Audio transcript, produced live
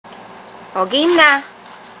O, game na.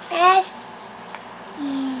 S.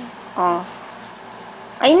 O.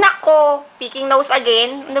 Ay, nako. Picking nose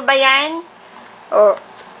again. Ano ba yan? O,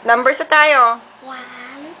 numbers na tayo. 1.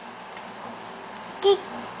 Tick.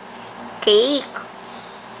 Cake.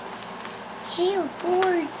 2.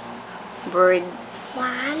 Board. Bird.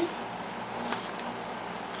 1.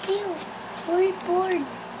 2. Full board.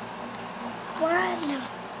 1.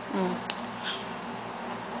 Mm.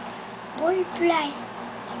 4 flies.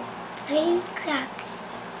 3 crabs.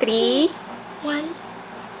 3. 1,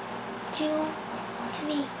 2,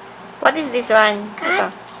 3. What is this one?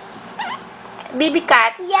 Ito. Cat. Baby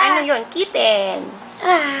cat? Yeah. Ano yun? Kitten.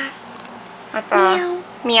 Ito. Meow.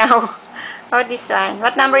 Meow. Oh, this one.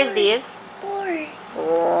 What number is this? 4.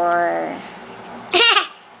 4.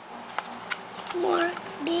 More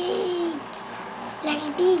big. Like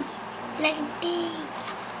big. Like big.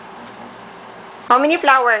 How many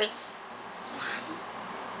flowers?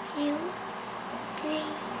 2, 3,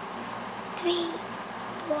 3,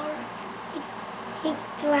 4, 6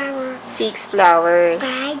 flowers. 6 flowers.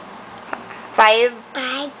 5, 5.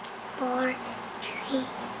 5, 4, 3,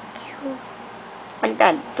 2, What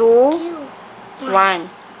that? 2. 2, 1.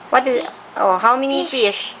 What is... Oh, how many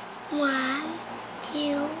fish? 1,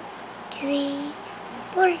 2, 3,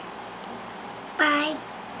 4, 5,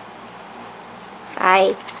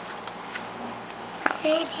 5.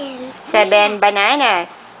 7. 7 bananas.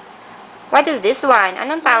 What is this one?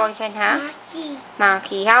 Anong tawag dyan, ha? Monkey.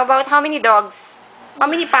 Monkey. How about how many dogs? How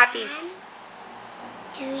many puppies?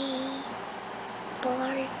 3,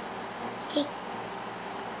 4, 6,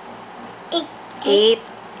 8. 8.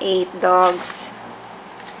 8 dogs.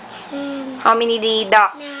 7. How many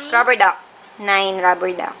duck? 9. Rubber duck. 9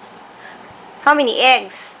 rubber duck. How many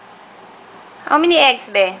eggs? How many eggs,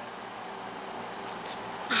 be?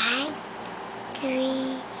 5,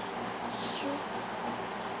 3, 2,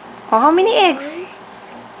 Oh, how many eggs? 4,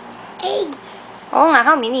 eggs. Oo nga,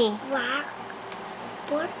 how many? 1,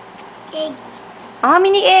 4 eggs. Oh, how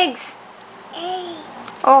many eggs?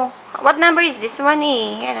 8. Oh, what number is this one,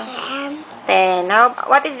 eh? Ano? 10.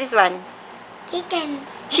 What is this one? Chicken.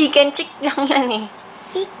 Chicken. Chick lang yan, eh.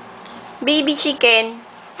 Chick. Baby chicken.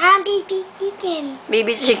 Baby chicken.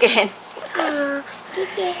 Baby chicken.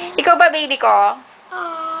 Chicken. Ikaw ba, baby ko?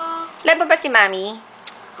 Oh, Laba ba si mami?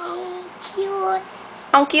 cute.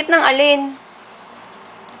 Ang cute ng alin.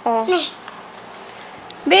 Oh. Meh.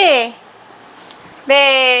 Be. Be.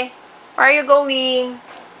 Where are you going?